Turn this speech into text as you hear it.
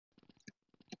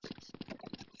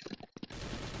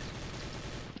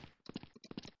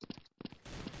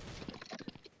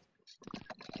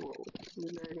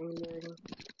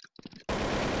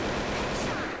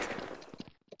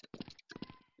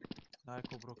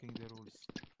Nico breaking the rules.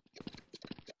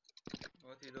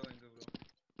 What are you doing, bro?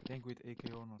 Playing with AK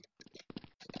Honor.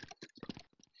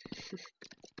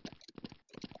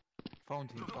 Found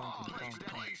him. Go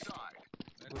defuse,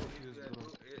 bro.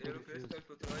 Go defuse. Crystal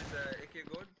to try the AK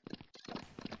gold.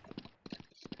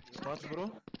 What, bro? I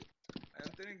am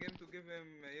telling him to give him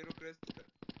Hero Crystal.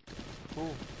 Who?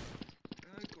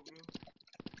 Nico, bro.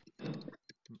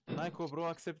 Nico, bro,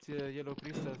 accept yellow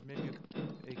crystals, maybe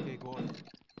AK gold.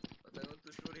 But I'm not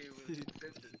too sure he will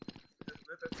accept it. It is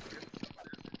better to give someone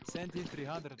else if you want. Send him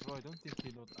 300, bro. I don't think he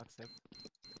will accept.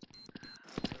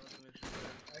 I want to make sure.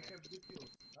 I have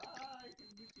Defuse. I have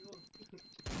Defuse.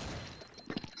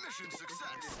 Mission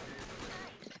success.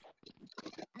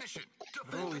 Mission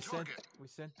Bro, defend the target. we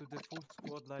sent to the full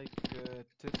squad like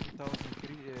 30,000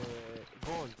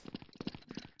 gold.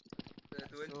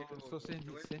 24. So send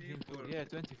him to 24. yeah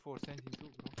 24. Send him to,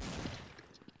 bro.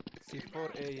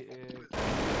 C4A.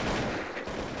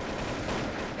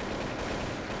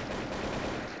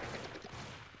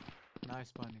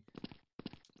 Nice panic.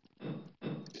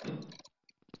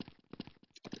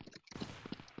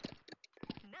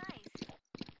 Nice.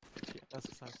 Ask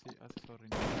sorry.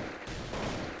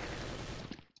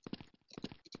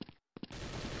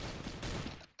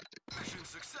 Mission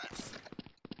success.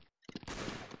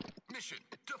 Mission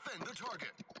defend the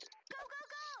target. Go, go,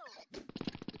 go!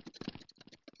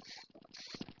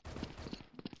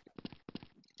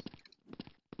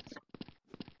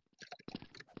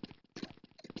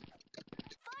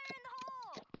 Fire in the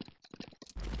hole!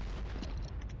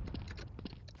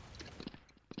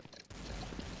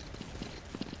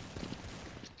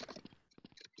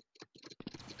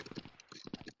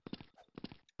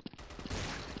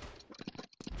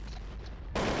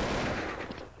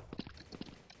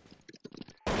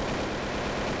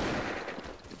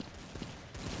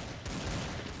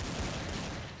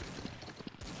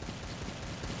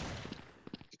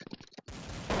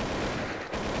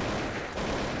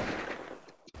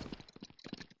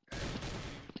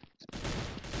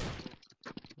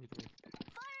 Wait.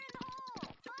 Fire in the hole!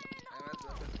 Fire in the I'm at the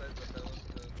hole! other side, but I want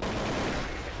to.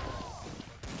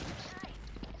 Nice.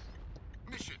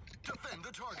 Mission defend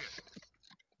the target.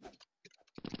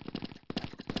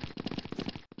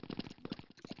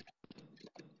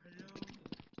 Hello,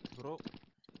 Bro,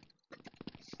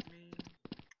 me.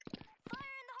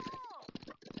 Fire in the hole!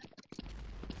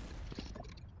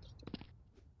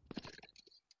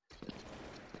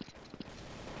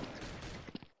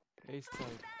 ace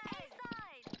side. A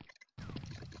side!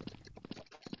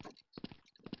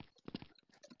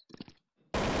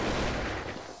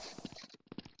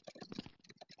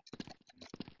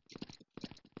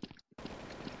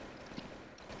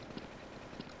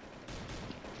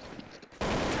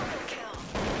 Double kill!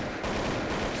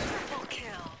 Triple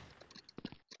kill!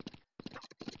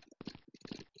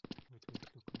 Wait, look.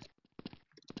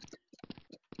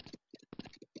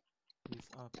 He's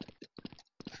up.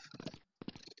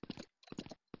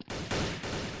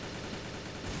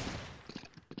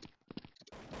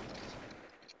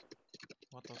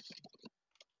 What else?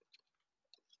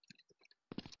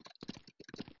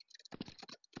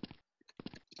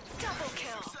 Double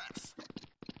kill! Success.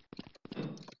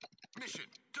 Mission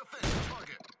defend the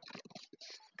target.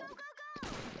 Go, go, go!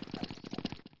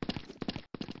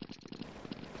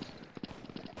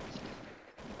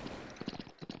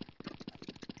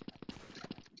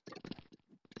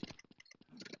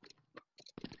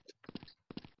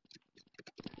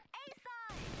 A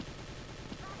side!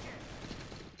 Roger!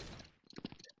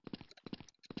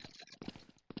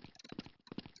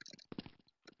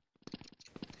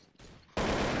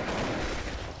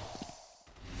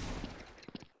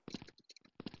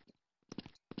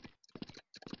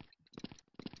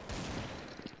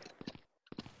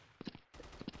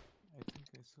 I think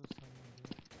I saw someone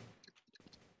there.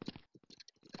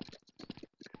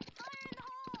 Fire in the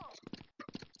hole!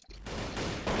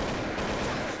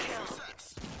 Double kill!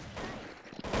 Success.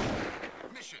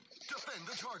 Mission defend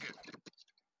the target.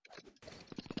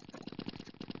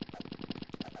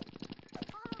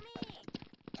 Follow me!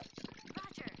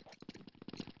 Roger!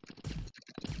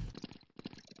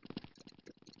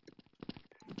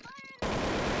 Fire in the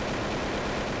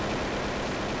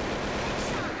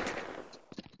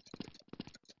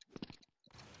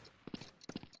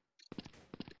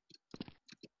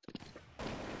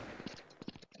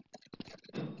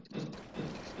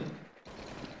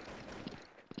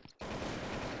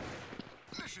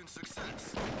Mission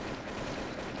success.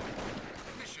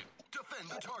 Mission defend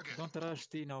the target. Don't rush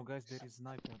T now, guys. There is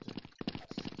sniper there.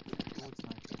 Good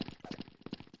sniper.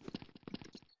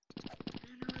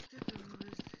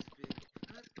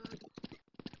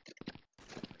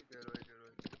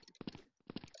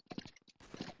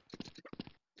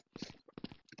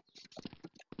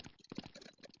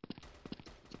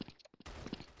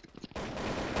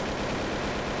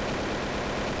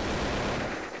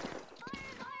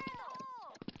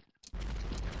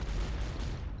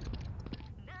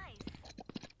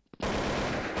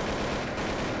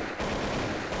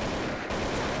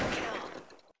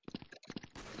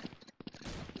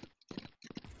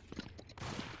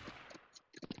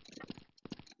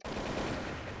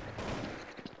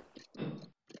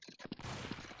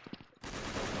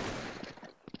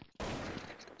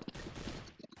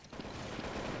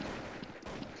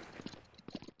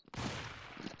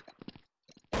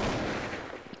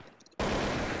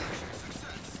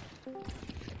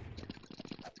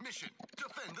 Mission,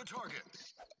 defend the target.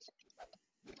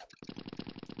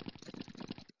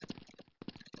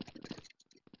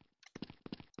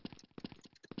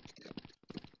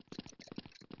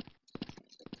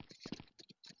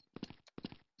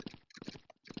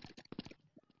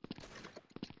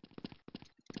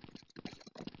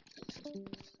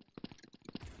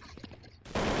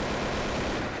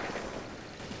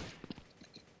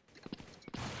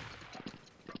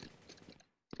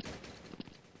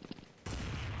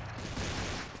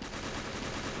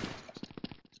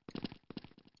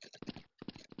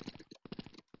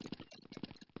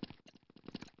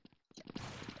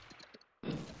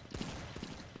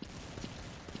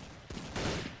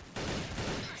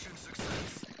 Mission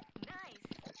success. Nice.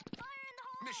 Fire in the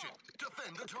hole. Mission,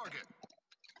 defend the target.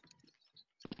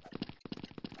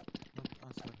 Not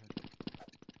answer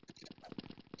her.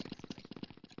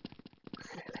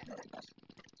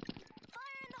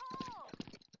 Fire in the hole.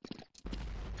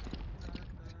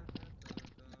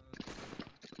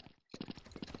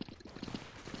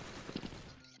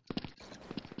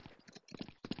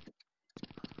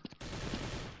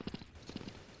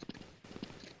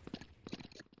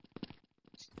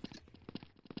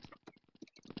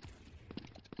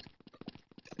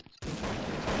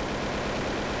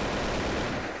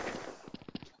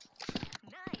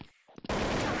 Nice.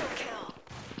 Double kill.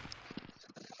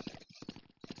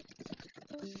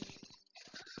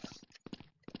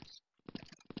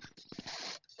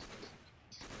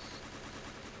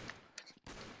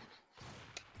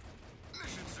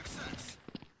 Mission success.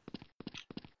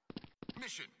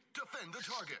 Mission, defend the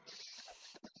target.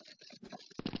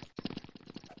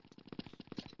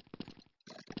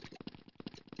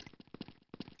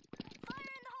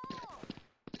 Fire in the hole.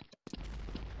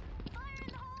 Fire in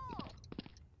the hole.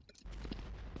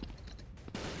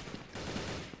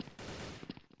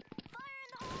 Fire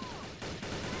in the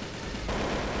hole.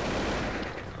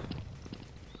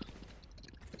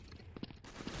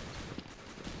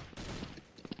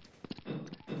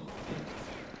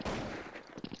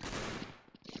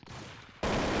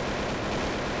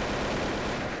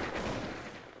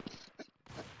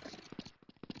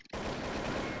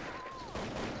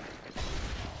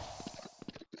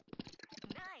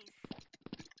 Nice.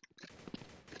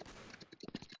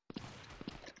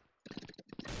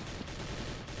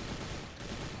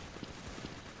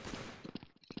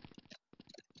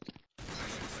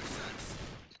 Mission success.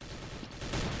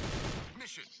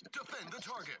 Mission, defend the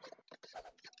target.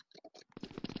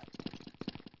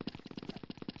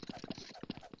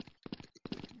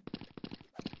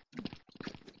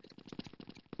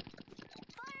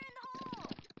 Fire in the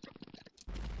hole.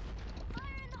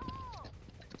 Fire in the hole.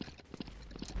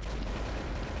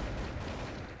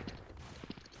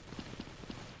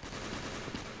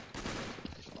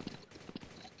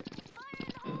 Fire in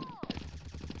the hole.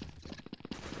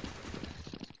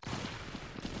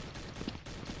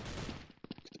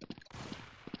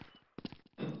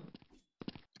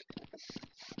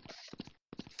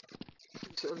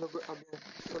 He's on the ground.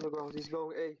 He's on the ground. He's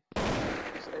going A.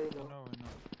 He's A I now. know, I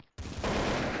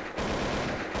know.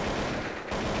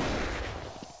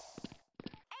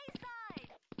 A side.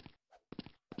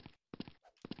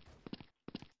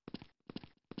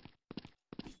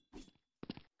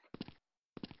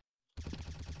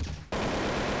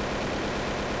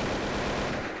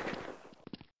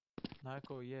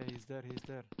 Nako, yeah, he's there, he's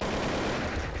there.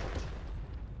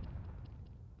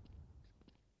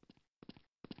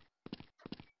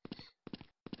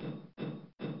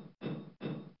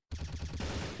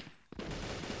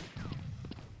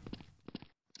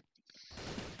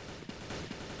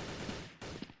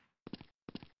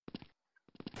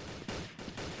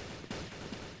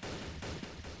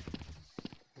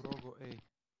 Rogo A.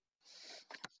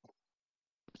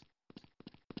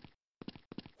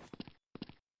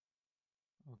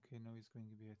 Okay, now he's going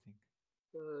to be, I think.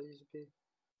 He's B.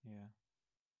 Yeah.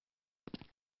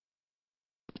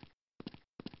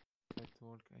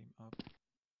 Catwalk, aim up.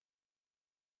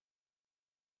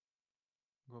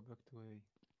 Go back to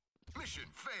A. Mission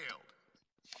failed.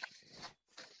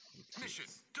 Eight Mission,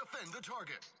 kills. defend the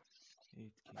target.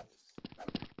 8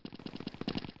 kills.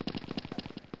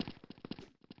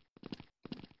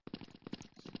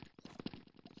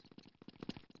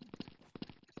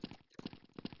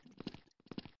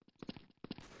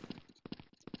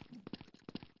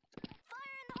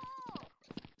 Fire in the hole.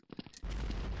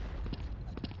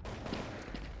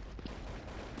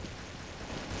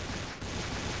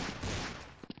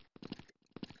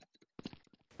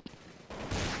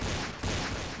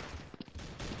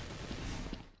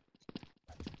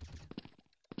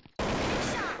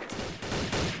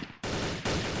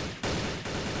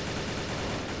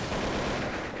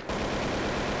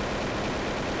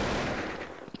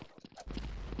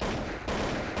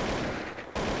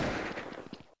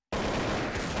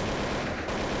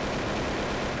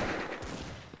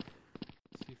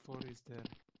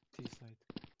 C side.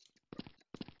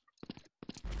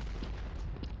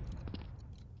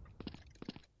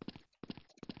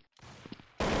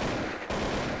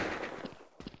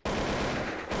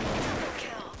 Double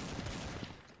kill.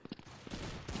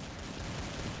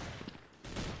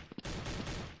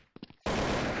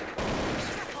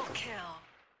 Triple kill.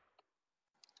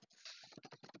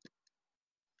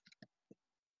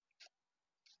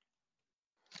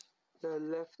 They're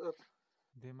left up.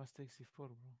 They must take C4, bro.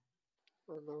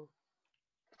 I know.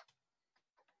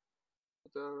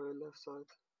 They're left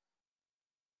side.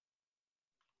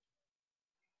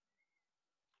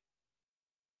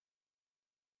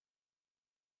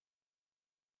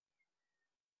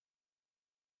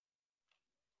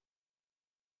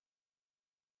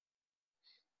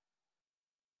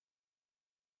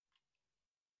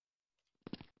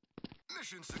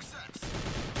 Mission success.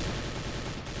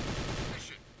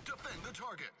 Mission, defend the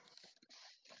target.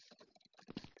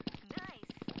 Nice.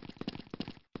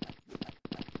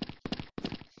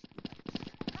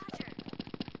 Roger.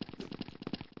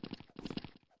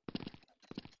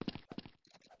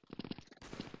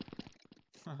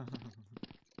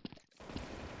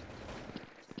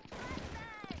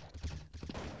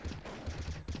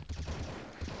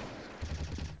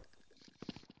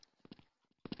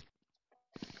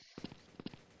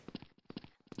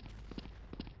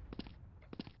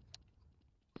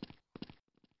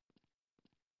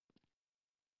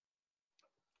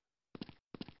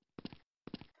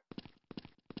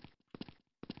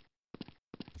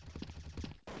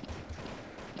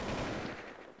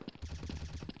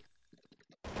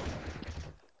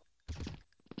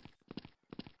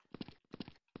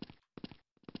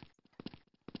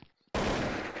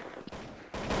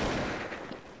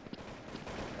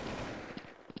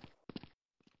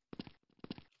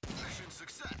 Mission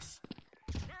success.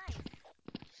 Nice.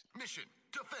 Mission,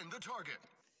 defend the target.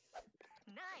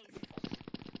 Nice.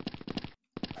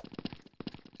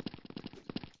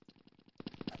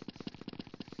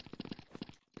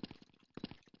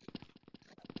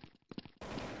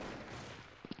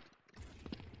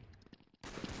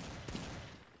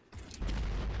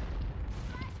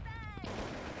 Flashbang.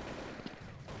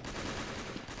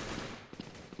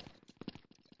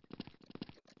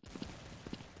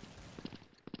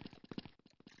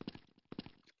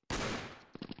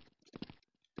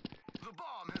 The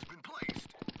bomb has been placed.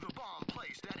 The bomb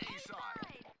placed at A side.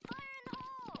 Side. Fire in the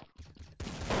hole.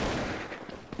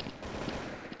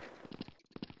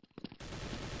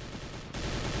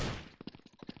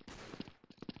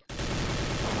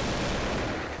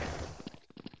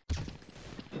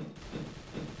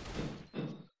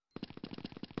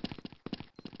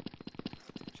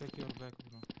 Check your back,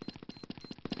 bro.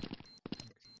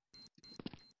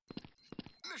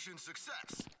 Mission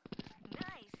success.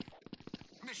 Nice.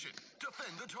 Mission,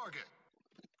 defend the target.